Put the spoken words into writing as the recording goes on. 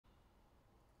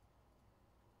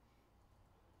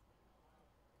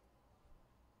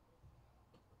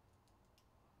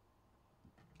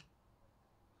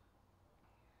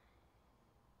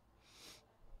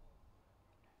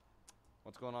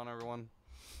What's going on, everyone?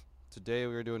 Today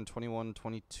we are doing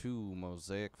 21-22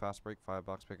 Mosaic Fast Break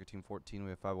 5-box picker team 14. We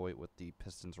have 508 with the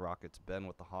Pistons, Rockets, Ben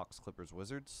with the Hawks, Clippers,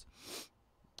 Wizards,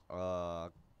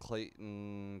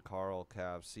 Clayton, Carl,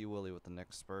 Cavs, C. Willie with the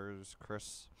Knicks, Spurs,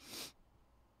 Chris,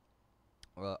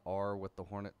 R with the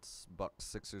Hornets, Bucks,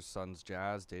 Sixers, Suns,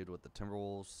 Jazz, Dave with the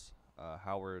Timberwolves,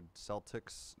 Howard,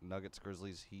 Celtics, Nuggets,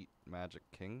 Grizzlies, Heat, Magic,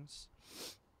 Kings,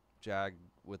 Jag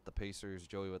with the Pacers,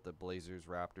 Joey with the Blazers,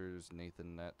 Raptors,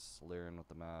 Nathan Nets, Laren with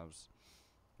the Mavs,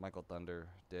 Michael Thunder,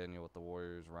 Daniel with the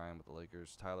Warriors, Ryan with the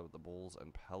Lakers, Tyler with the Bulls,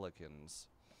 and Pelicans.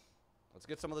 Let's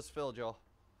get some of this filled, y'all.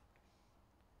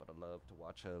 But I love to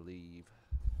watch her leave.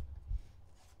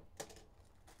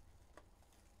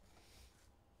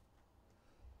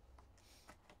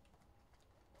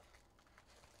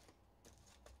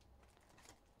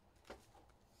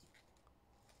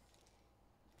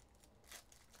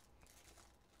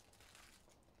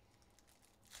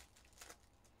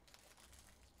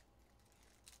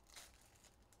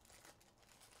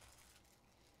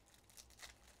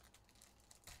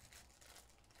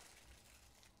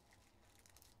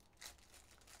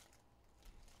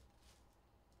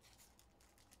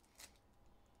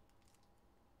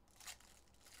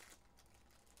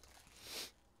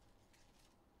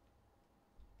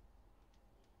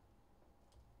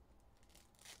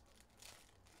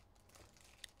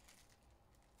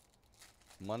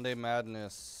 Monday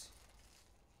Madness.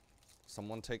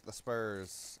 Someone take the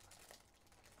Spurs.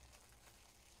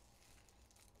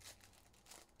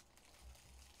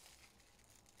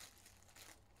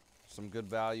 Some good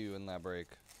value in that break.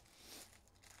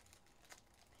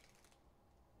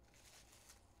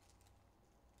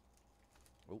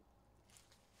 Oh.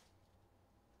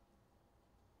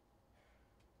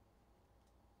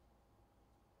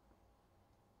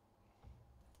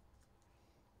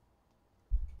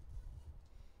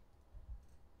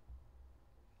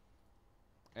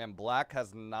 And black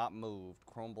has not moved.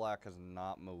 Chrome black has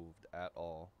not moved at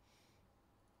all.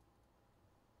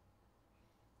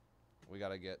 We got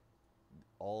to get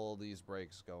all these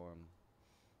breaks going.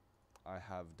 I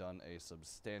have done a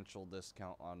substantial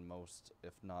discount on most,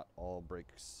 if not all,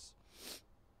 breaks.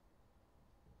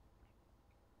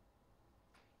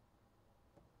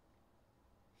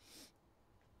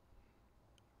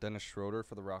 Dennis Schroeder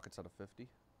for the Rockets out of 50.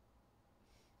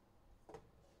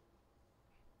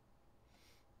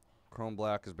 Chrome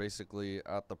black is basically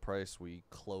at the price we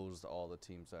closed all the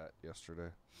teams at yesterday.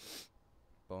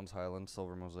 Bones Highland,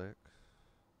 silver mosaic.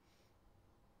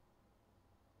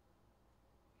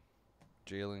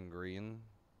 Jalen Green.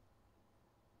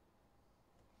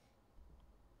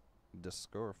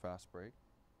 Disco or fast break.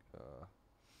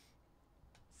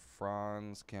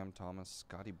 Franz, Cam Thomas,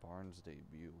 Scotty Barnes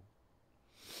debut.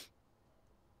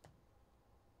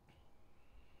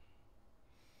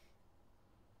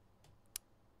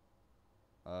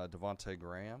 Devontae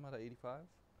Graham at 85.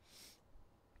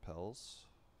 Pels.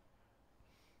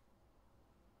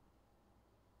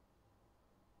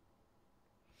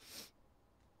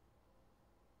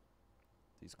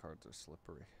 These cards are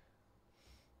slippery.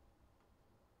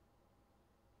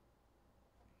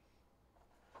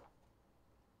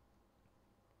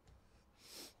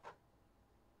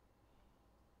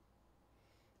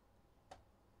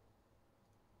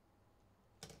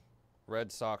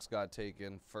 Red Sox got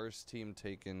taken. First team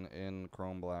taken in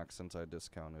Chrome Black since I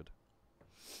discounted.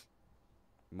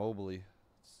 Mobley.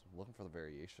 Looking for the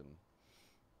variation.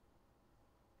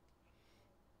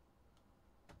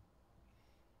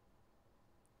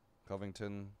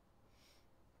 Covington.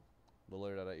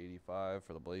 Lillard at 85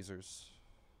 for the Blazers.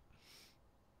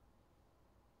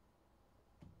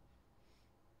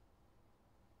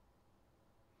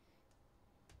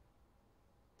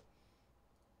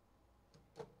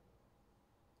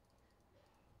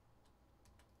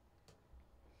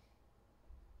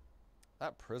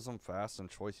 That Prism Fast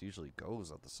and Choice usually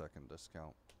goes at the second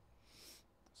discount.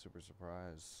 Super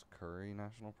surprise. Curry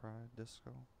National Pride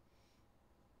Disco.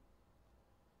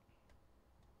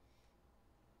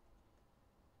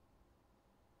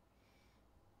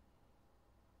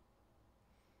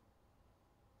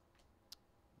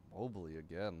 Mobley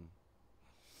again.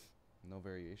 No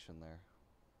variation there.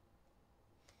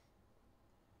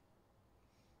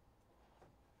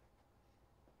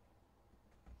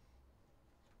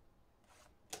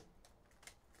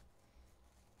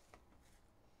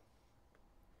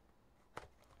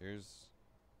 Here's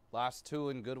last two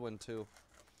and good one too.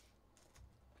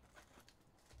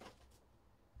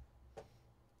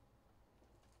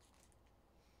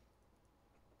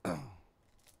 All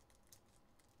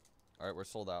right, we're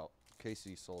sold out.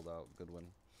 Casey sold out. Goodwin.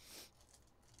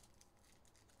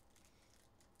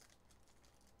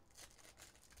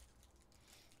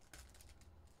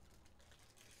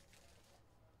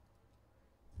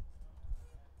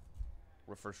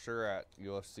 We're for sure at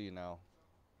UFC now.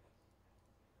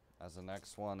 As the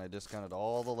next one, I discounted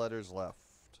all the letters left.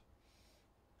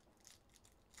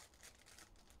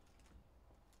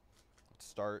 Let's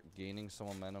start gaining some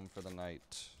momentum for the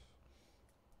night.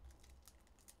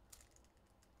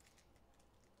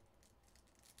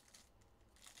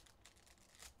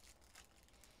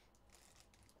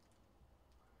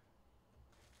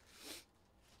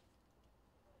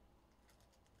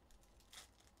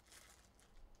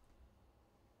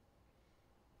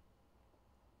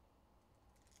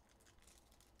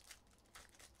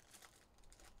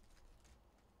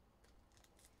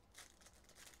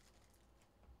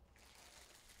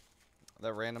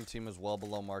 That random team is well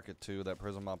below market too. That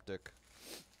Prism Optic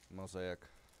Mosaic.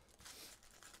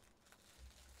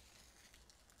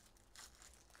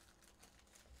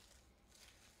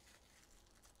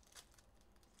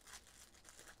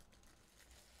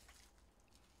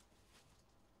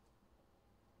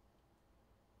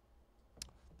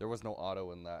 There was no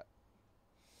auto in that.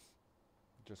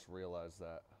 Just realized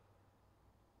that.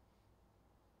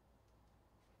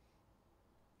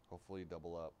 Hopefully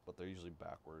double up, but they're usually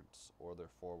backwards or they're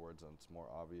forwards and it's more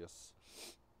obvious.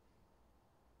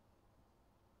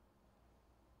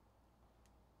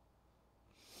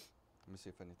 Let me see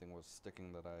if anything was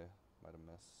sticking that I might have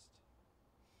missed.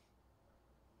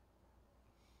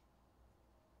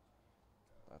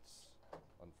 That's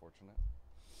unfortunate.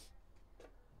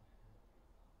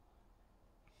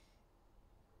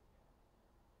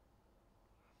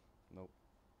 Nope,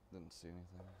 didn't see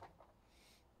anything.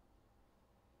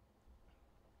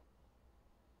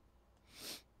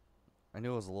 I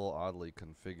knew it was a little oddly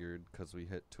configured because we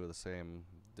hit two of the same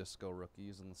disco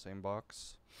rookies in the same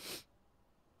box.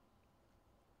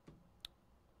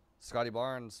 Scotty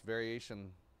Barnes,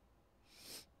 variation.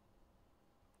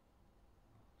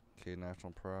 Okay,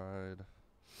 National Pride.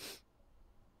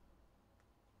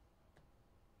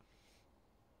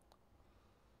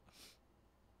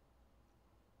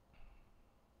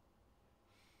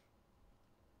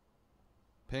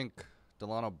 Pink,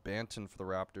 Delano Banton for the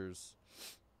Raptors.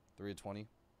 3/20.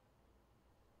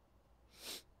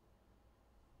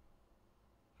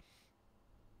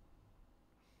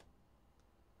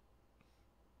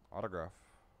 Autograph.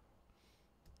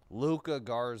 Luka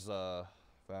Garza.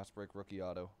 Fast break rookie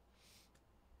auto.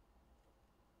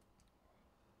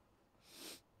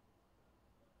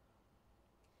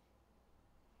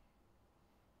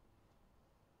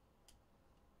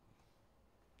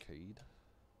 Cade.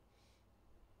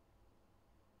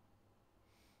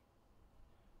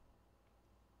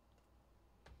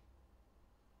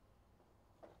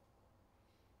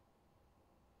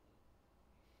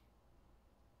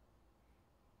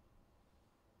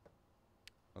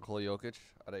 Nikola Jokic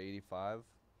out of 85.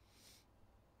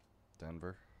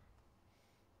 Denver.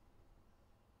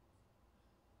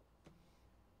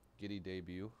 Giddy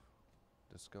debut.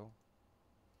 Disco.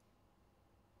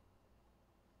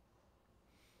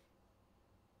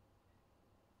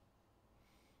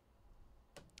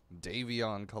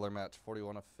 Davion color match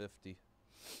 41 of 50.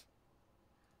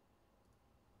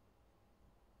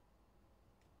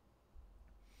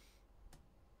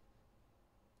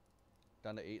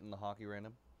 Down to 8 in the hockey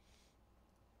random.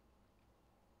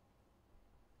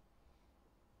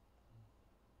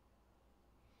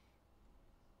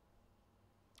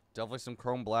 Definitely some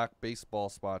chrome black baseball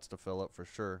spots to fill up for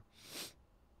sure.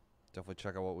 Definitely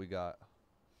check out what we got.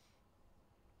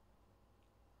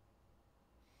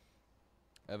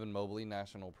 Evan Mobley,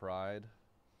 National Pride.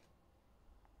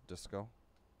 Disco.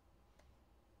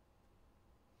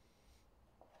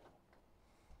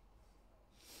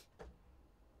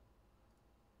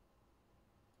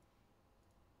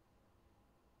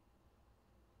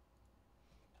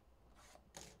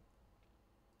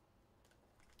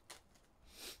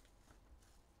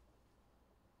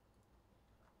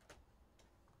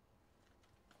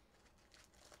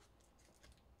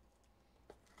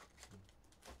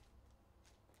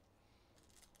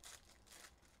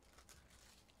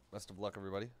 Best of luck,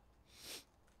 everybody.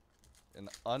 And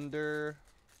under...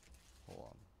 Hold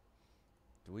on.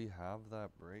 Do we have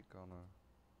that break on a...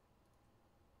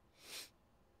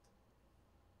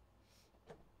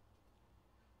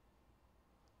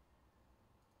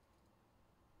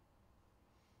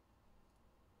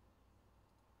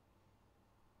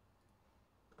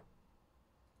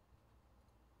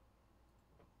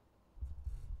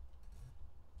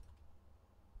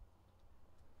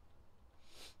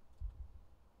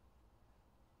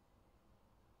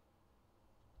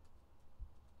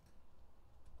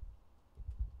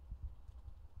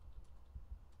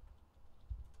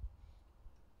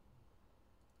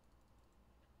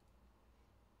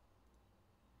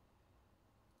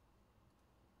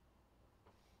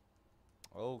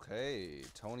 Okay,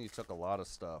 Tony took a lot of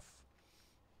stuff.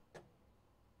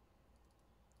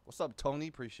 What's up, Tony?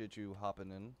 Appreciate you hopping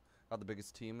in. Got the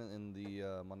biggest team in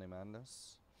the Monday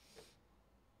Madness.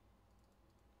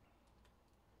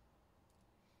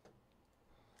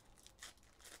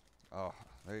 Oh,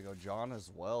 there you go. John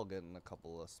as well getting a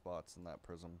couple of spots in that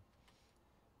prism.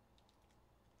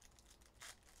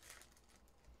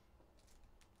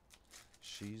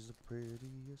 She's the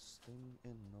prettiest thing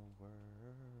in the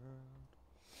world.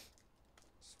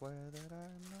 Swear that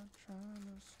I'm not trying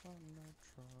to start no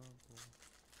trouble.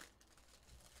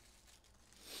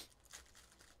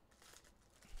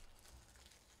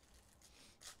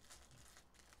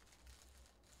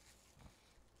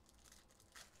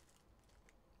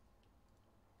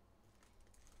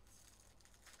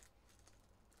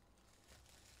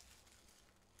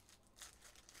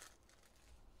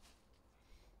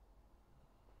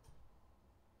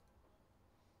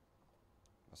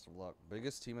 Best of luck.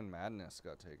 Biggest team in Madness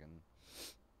got taken.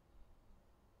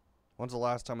 When's the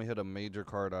last time we hit a major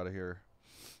card out of here?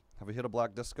 Have we hit a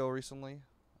Black Disco recently?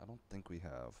 I don't think we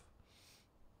have.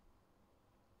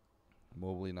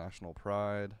 Mobley National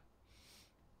Pride.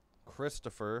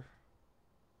 Christopher.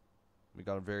 We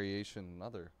got a variation,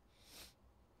 another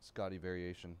Scotty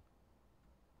variation.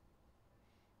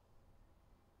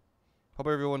 Hope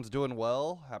everyone's doing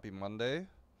well. Happy Monday.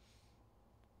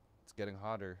 It's getting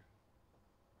hotter.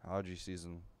 Algae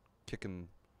season. Kicking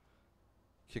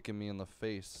me in the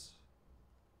face.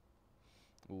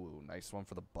 Ooh, nice one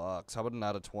for the Bucks. How about an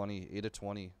out of 20? 8 of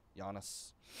 20.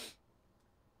 Giannis.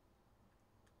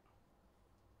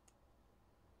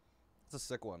 It's a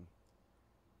sick one.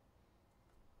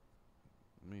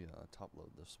 Let me top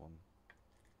load this one.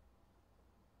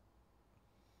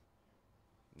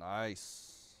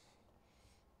 Nice.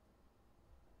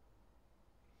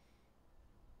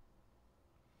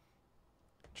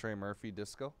 Trey Murphy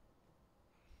Disco.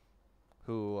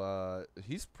 Who,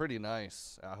 he's pretty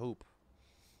nice at hoop.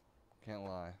 Can't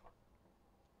lie.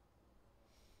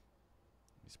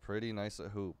 He's pretty nice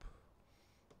at hoop.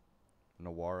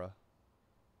 Nawara.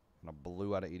 And a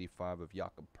blue out of 85 of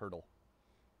Jakob Pertl.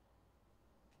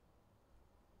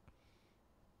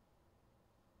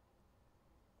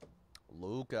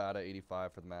 Luka out of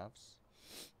 85 for the Mavs.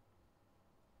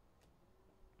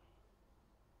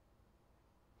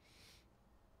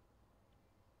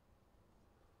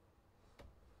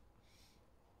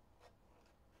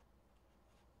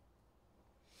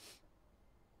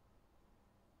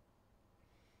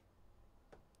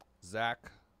 Zach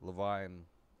Levine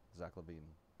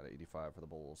at 85 for the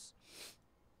Bulls.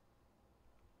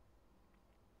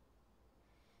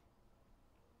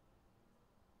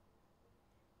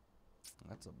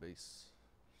 That's a base.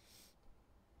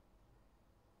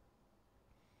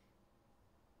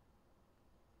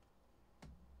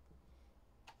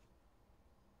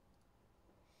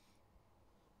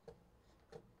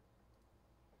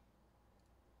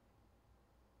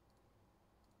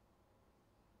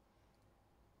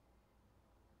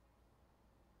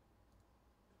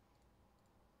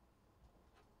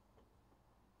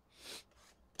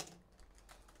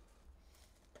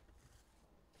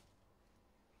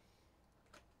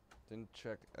 Didn't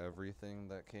check everything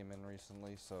that came in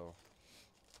recently, so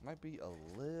it might be a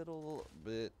little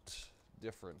bit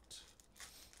different.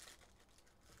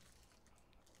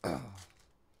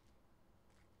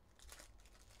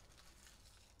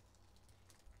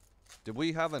 Did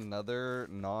we have another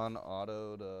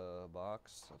non-autoed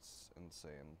box? That's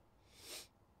insane.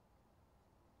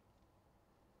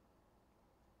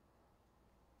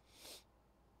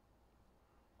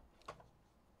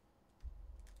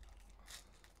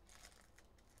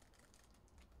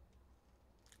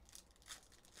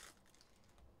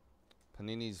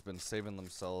 Panini's been saving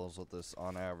themselves with this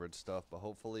on average stuff, but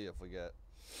hopefully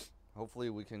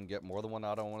hopefully we can get more than one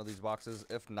auto on one of these boxes.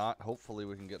 If not, hopefully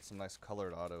we can get some nice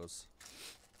colored autos.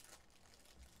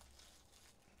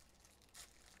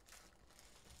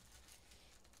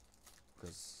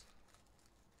 Because,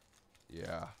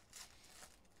 yeah,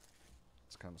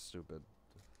 it's kind of stupid.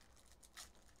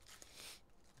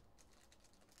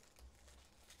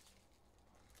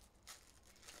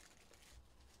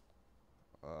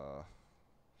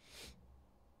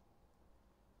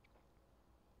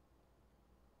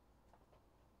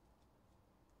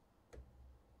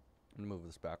 Let me move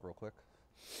this back real quick.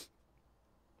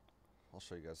 I'll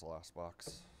show you guys the last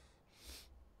box.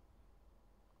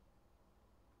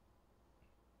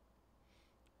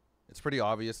 It's pretty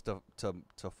obvious to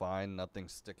find nothing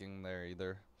sticking there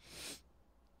either.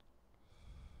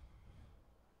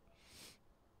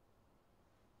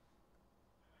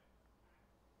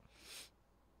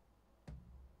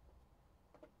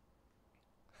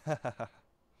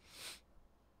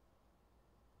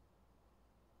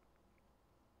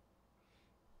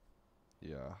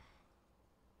 Yeah.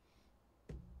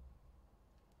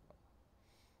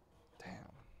 Damn.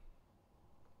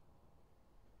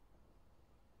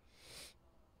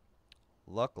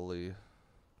 Luckily,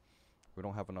 we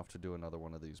don't have enough to do another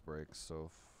one of these breaks,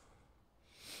 so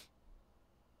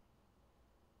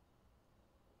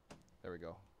there we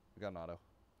go. We got an auto.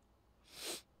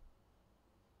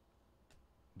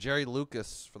 Jerry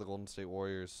Lucas for the Golden State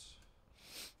Warriors.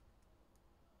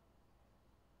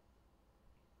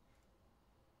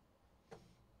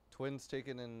 Twins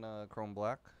taken in chrome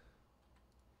black.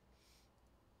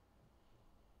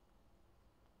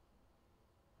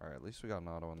 All right, at least we got an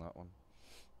auto on that one.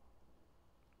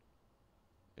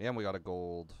 And we got a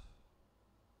gold.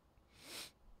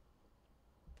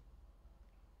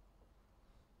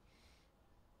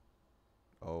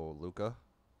 Oh, Luca.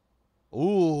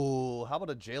 Ooh, how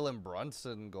about a Jalen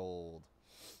Brunson gold?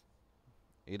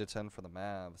 8 of 10 for the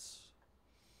Mavs.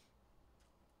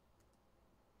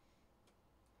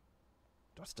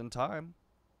 Just in time.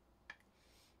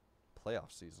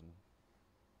 Playoff season.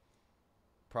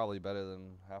 Probably better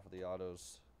than half of the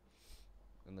autos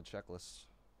in the checklist.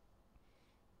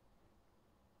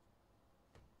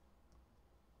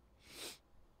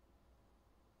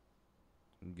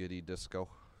 Giddy Disco.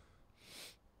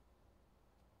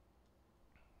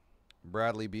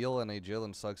 Bradley Beal and a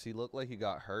Jalen Suggs. He looked like he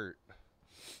got hurt.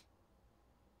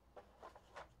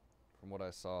 From what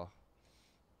I saw.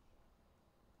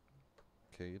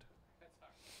 Cade.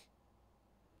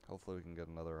 Hopefully we can get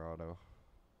another auto.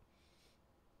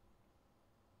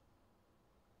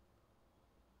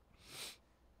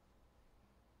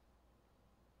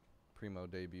 Primo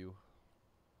debut.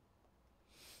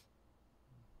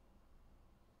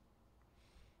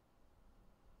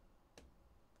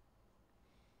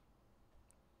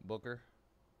 Booker.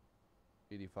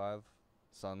 85.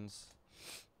 Suns.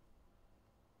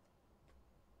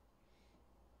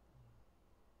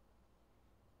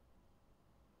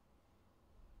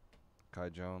 Kai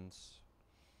Jones.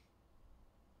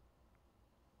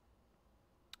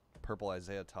 Purple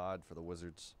Isaiah Todd for the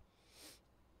Wizards.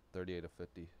 38 of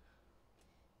 50.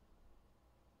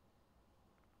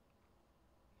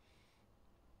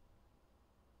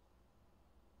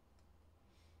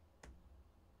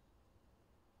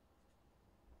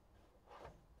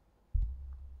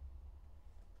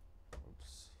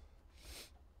 Oops.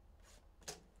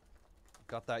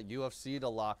 Got that UFC to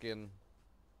lock in.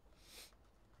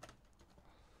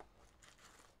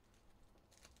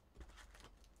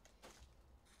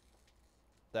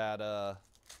 That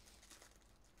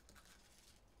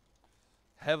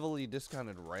heavily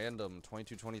discounted random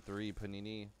 22-23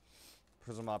 Panini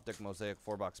Prism Optic Mosaic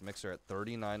 4-box mixer at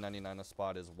 $39.99 a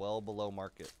spot is well below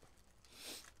market.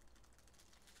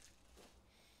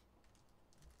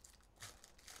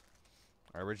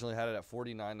 I originally had it at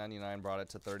 $49.99, brought it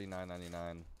to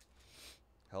 $39.99.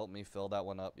 Help me fill that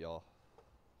one up, y'all.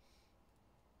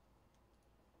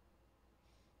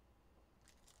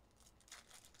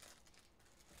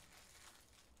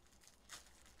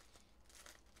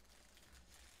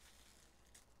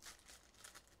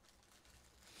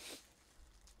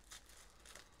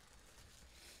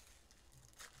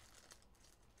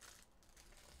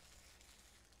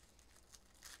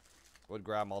 Would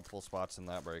grab multiple spots in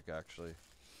that break, actually,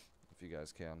 if you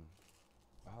guys can.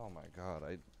 Oh my god,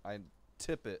 I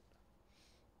tip it.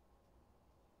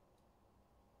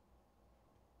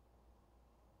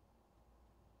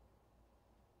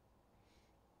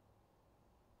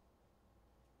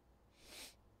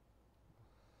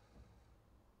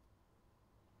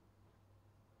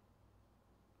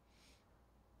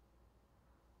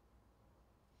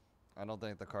 I don't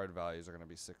think the card values are going to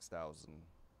be 6,000.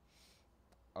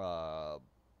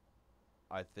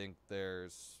 I think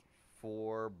there's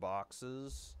 4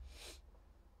 boxes.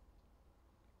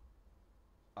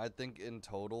 I think in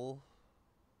total,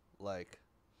 like,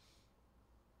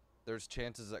 there's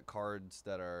chances that cards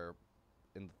that are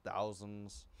in the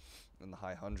thousands, in the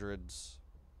high hundreds,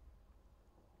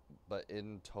 but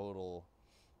in total,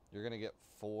 you're going to get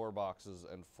 4 boxes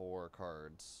and 4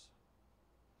 cards.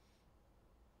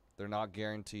 They're not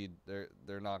guaranteed.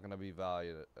 They're not going to be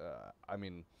valued. I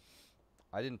mean,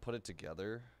 I didn't put it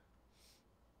together,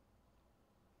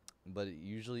 but it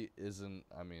usually isn't.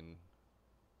 I mean,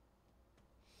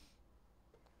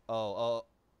 oh,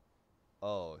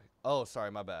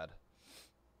 sorry, my bad.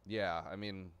 Yeah, I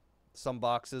mean, some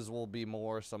boxes will be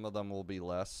more, some of them will be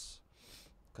less,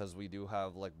 because we do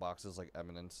have like boxes like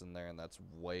Eminence in there, and that's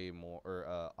way more,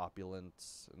 or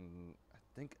Opulence, and I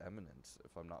think Eminence,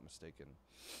 if I'm not mistaken.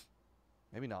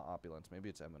 Maybe not Opulence. Maybe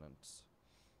it's Eminence.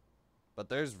 But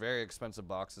there's very expensive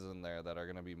boxes in there that are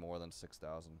going to be more than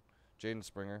 6,000. Jaden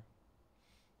Springer.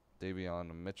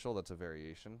 Davion Mitchell. That's a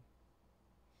variation.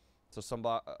 So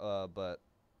but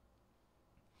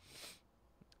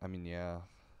I mean, yeah,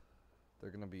 they're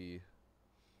going to be,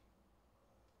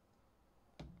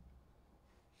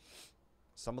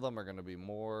 some of them are going to be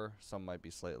more, some might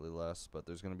be slightly less, but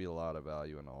there's going to be a lot of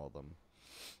value in all of them.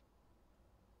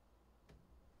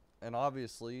 And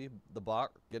obviously,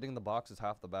 getting the box is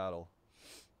half the battle.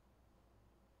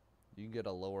 You can get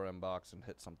a lower end box and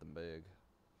hit something big.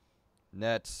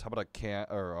 Nets, how about I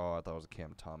thought it was a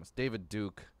Cam Thomas. David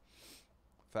Duke.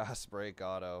 Fast break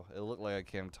auto. It looked like a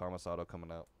Cam Thomas auto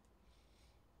coming out.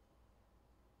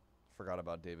 Forgot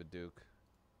about David Duke.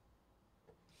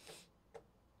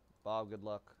 Bob, good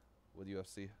luck with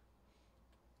UFC.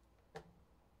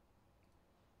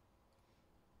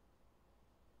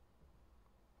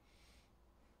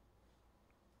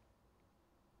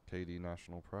 KD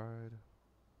National Pride.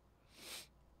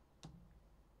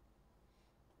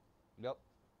 Yep.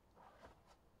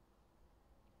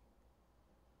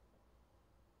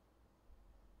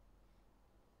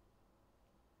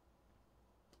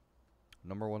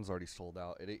 Number one's already sold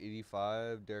out.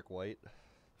 85, Derek White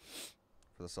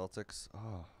for the Celtics.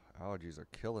 Oh, allergies are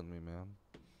killing me, man.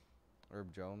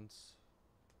 Herb Jones.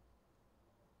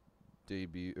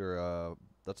 Debut, or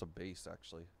that's a base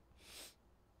actually.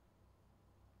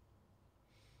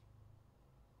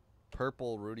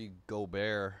 Purple Rudy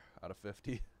Gobert out of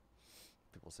 50.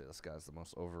 People say this guy's the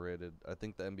most overrated. I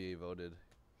think the NBA voted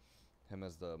him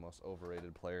as the most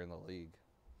overrated player in the league.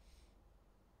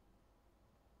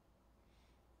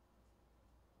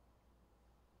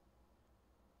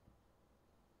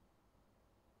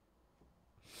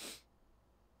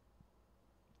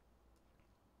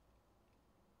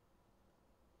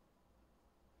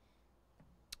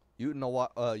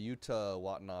 Utah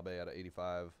Watanabe at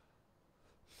 85.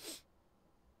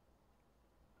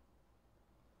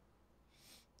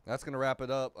 That's going to wrap it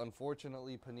up.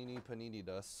 Unfortunately, Panini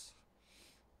us.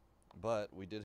 But we did